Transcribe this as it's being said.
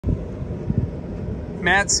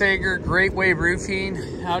Matt Sager, Great Wave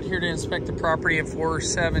Roofing, out here to inspect the property at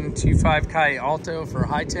 4725 Calle Alto for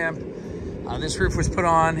high temp. This roof was put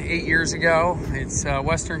on 8 years ago. It's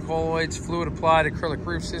Western colloids, fluid applied acrylic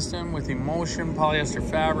roof system with emulsion, polyester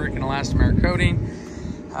fabric, and elastomeric coating.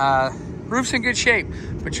 Roof's in good shape,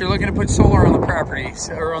 but you're looking to put solar on the property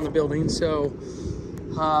or on the building. So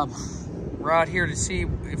we're out here to see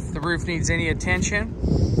if the roof needs any attention.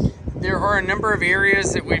 There are a number of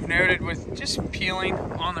areas that we've noted with just some peeling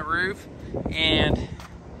on the roof, and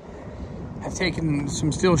I've taken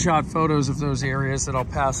some still shot photos of those areas that I'll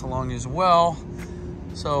pass along as well.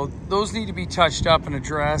 So those need to be touched up and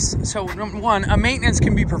addressed. So number one, a maintenance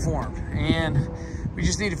can be performed, and we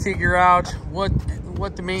just need to figure out what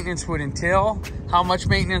the maintenance would entail, how much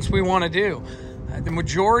maintenance we want to do. The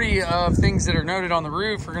majority of things that are noted on the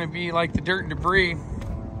roof are going to be like the dirt and debris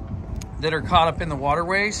that are caught up in the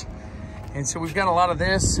waterways. And so we've got a lot of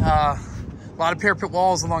this, a lot of parapet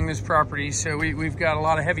walls along this property. So we've got a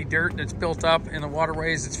lot of heavy dirt that's built up in the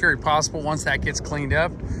waterways. It's very possible once that gets cleaned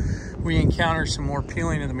up, we encounter some more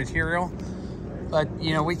peeling of the material. But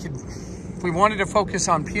you know, if we wanted to focus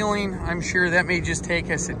on peeling, I'm sure that may just take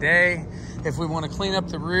us a day. If we want to clean up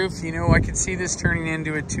the roof, you know, I could see this turning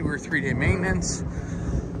into a 2 or 3 day maintenance.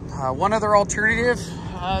 One other alternative,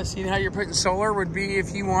 seeing how you're putting solar, would be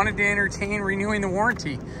if you wanted to entertain renewing the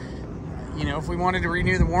warranty. You know, if we wanted to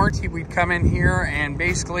renew the warranty, we'd come in here and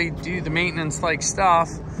basically do the maintenance like stuff,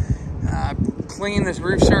 clean this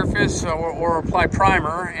roof surface or apply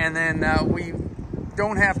primer, and then we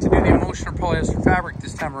don't have to do the emulsion or polyester fabric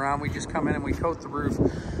this time around. We just come in and we coat the roof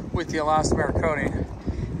with the elastomeric coating,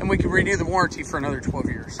 and we can renew the warranty for another 12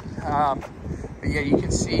 years. But yeah, you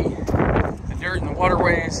can see the dirt in the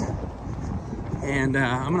waterways. And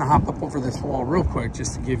I'm gonna hop up over this wall real quick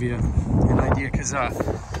just to give you an idea, because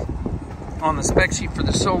on the spec sheet for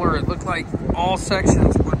the solar, it looked like all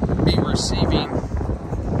sections would be receiving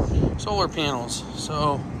solar panels.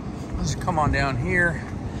 So let's come on down here.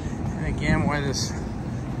 And again, I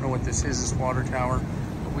don't know what this is, this water tower,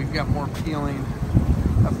 but we've got more peeling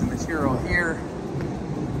of the material here.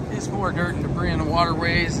 There's more dirt and debris in the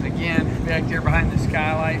waterways, and again, back there behind the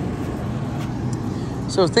skylight.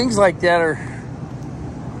 So things like that are,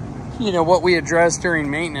 you know, what we address during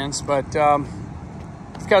maintenance, but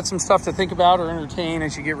we've got some stuff to think about or entertain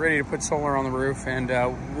as you get ready to put solar on the roof, and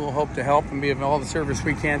we'll hope to help and be of all the service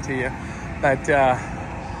we can to you. But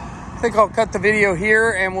I think I'll cut the video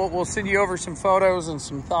here, and we'll send you over some photos and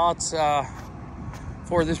some thoughts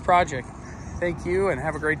for this project. Thank you, and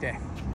have a great day.